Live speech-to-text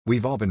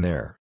We've all been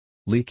there.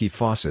 Leaky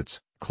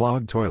faucets,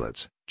 clogged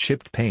toilets,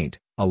 chipped paint,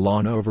 a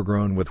lawn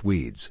overgrown with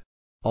weeds.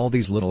 All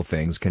these little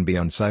things can be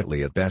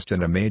unsightly at best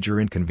and a major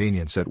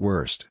inconvenience at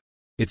worst.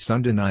 It's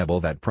undeniable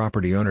that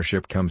property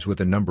ownership comes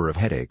with a number of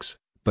headaches,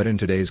 but in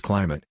today's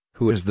climate,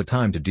 who has the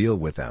time to deal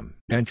with them?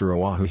 Enter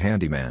Oahu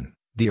Handyman,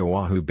 the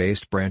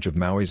Oahu-based branch of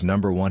Maui's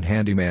 #1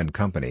 handyman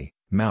company,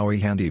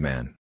 Maui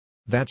Handyman.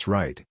 That's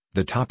right,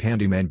 the top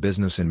handyman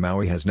business in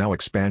Maui has now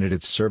expanded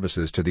its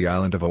services to the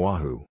island of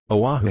Oahu.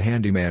 Oahu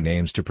Handyman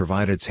aims to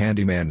provide its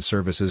handyman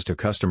services to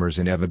customers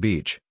in Ewa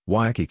Beach,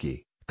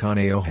 Waikiki,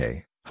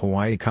 Kaneohe,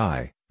 Hawaii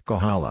Kai,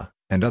 Kohala,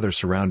 and other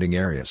surrounding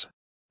areas.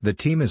 The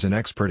team is an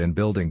expert in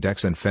building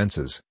decks and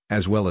fences,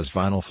 as well as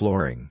vinyl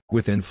flooring.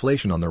 With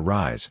inflation on the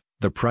rise,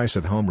 the price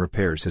of home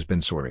repairs has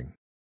been soaring.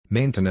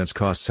 Maintenance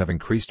costs have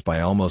increased by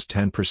almost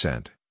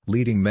 10%,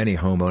 leading many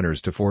homeowners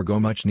to forego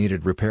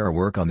much-needed repair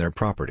work on their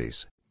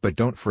properties. But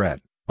don't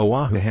fret,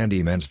 Oahu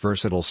Handyman's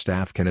versatile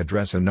staff can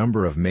address a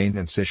number of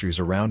maintenance issues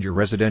around your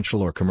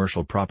residential or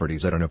commercial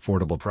properties at an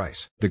affordable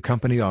price. The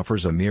company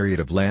offers a myriad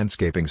of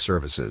landscaping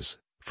services,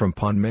 from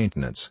pond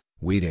maintenance,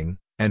 weeding,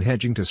 and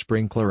hedging to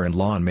sprinkler and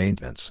lawn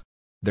maintenance.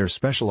 Their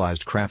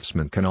specialized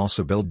craftsmen can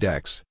also build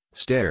decks,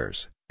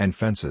 stairs, and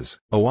fences.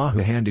 Oahu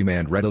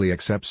Handyman readily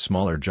accepts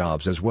smaller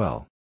jobs as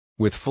well.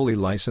 With fully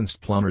licensed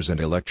plumbers and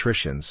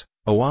electricians,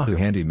 Oahu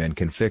Handyman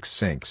can fix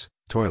sinks,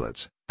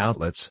 toilets,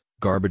 outlets,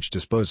 garbage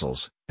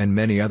disposals, and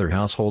many other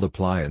household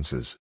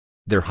appliances.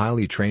 Their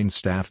highly trained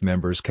staff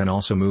members can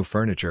also move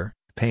furniture,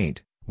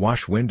 paint,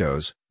 wash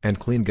windows, and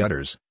clean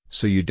gutters,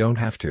 so you don't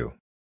have to.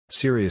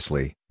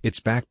 Seriously,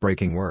 it's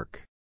backbreaking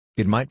work.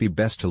 It might be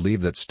best to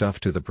leave that stuff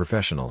to the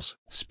professionals.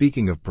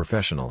 Speaking of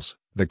professionals,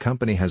 the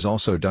company has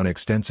also done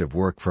extensive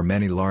work for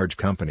many large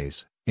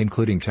companies,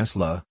 including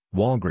Tesla,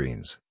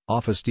 Walgreens,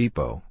 Office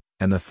Depot,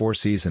 and the Four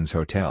Seasons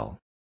Hotel.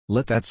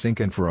 Let that sink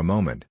in for a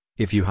moment.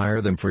 If you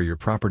hire them for your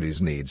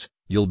property's needs,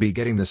 you'll be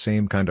getting the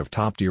same kind of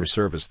top-tier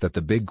service that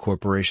the big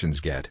corporations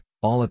get,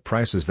 all at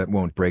prices that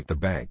won't break the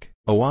bank.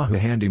 Oahu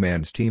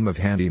Handyman's team of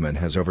handymen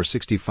has over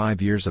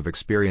 65 years of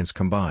experience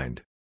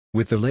combined.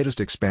 With the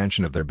latest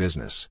expansion of their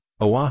business,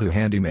 Oahu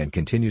Handyman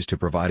continues to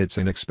provide its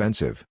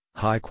inexpensive,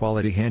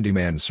 high-quality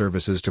handyman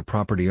services to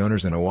property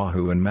owners in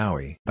Oahu and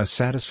Maui. A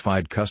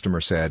satisfied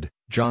customer said,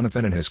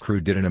 "Jonathan and his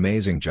crew did an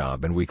amazing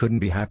job and we couldn't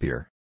be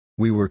happier.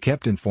 We were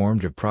kept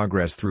informed of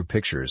progress through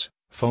pictures,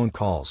 phone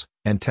calls,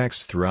 and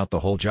texts throughout the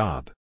whole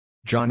job."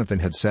 Jonathan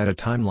had set a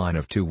timeline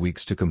of 2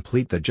 weeks to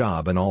complete the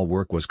job and all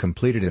work was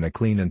completed in a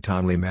clean and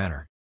timely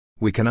manner.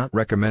 We cannot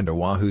recommend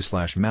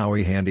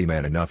Oahu/Maui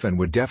Handyman enough and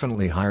would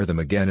definitely hire them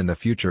again in the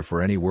future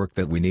for any work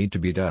that we need to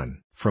be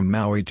done. From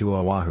Maui to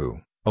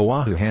Oahu,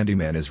 Oahu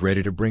Handyman is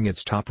ready to bring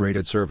its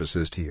top-rated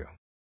services to you.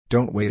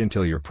 Don't wait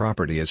until your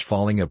property is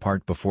falling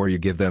apart before you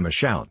give them a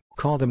shout.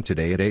 Call them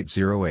today at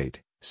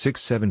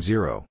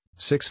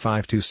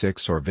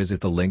 808-670-6526 or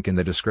visit the link in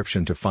the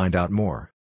description to find out more.